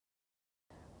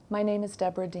My name is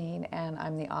Debra and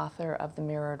I'm the author of The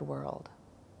Mirrored World.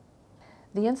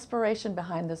 The inspiration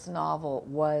behind this novel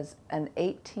was an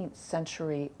 18th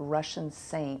century Russian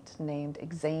saint named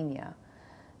Xenia.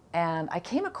 And I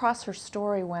came across her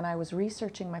story when I was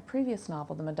researching my previous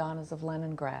novel, The Madonnas of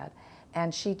Leningrad,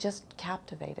 and she just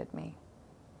captivated me.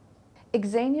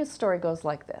 Xenia's story goes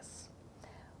like this.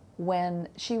 When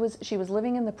she was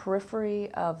living in the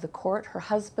periphery of the court, her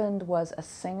husband was a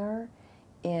singer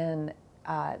in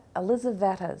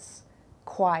Elizaveta's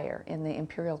choir, in the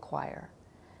Imperial choir,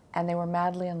 and they were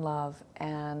madly in love,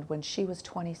 and when she was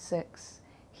 26,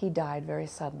 he died very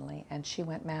suddenly, and she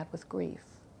went mad with grief,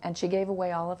 and she gave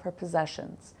away all of her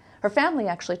possessions. Her family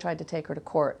actually tried to take her to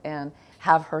court and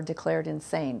have her declared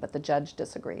insane, but the judge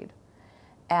disagreed.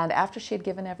 And after she had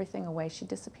given everything away, she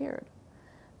disappeared,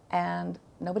 and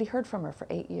nobody heard from her for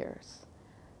 8 years.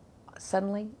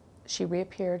 Suddenly, she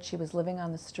reappeared. She was living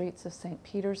on the streets of St.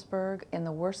 Petersburg in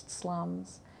the worst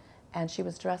slums, and she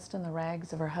was dressed in the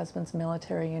rags of her husband's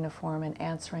military uniform and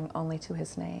answering only to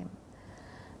his name.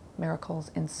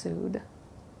 Miracles ensued.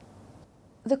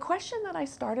 The question that I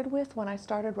started with when I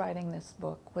started writing this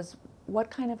book was, what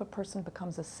kind of a person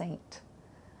becomes a saint?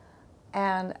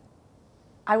 And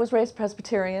I was raised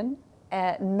Presbyterian,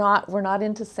 and we're not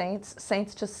into saints.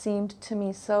 Saints just seemed to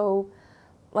me so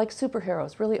like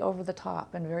superheroes, really over the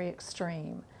top and very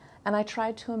extreme. And I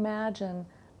tried to imagine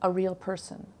a real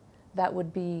person that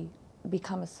would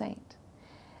become a saint.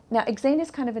 Now, Xenia is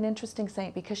kind of an interesting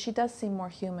saint because she does seem more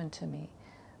human to me.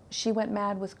 She went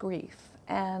mad with grief,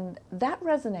 and that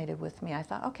resonated with me. I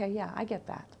thought, okay, yeah, I get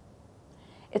that.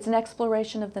 It's an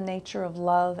exploration of the nature of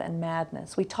love and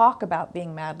madness. We talk about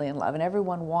being madly in love, and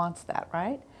everyone wants that,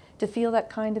 right? To feel that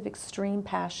kind of extreme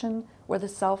passion where the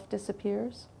self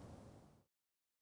disappears.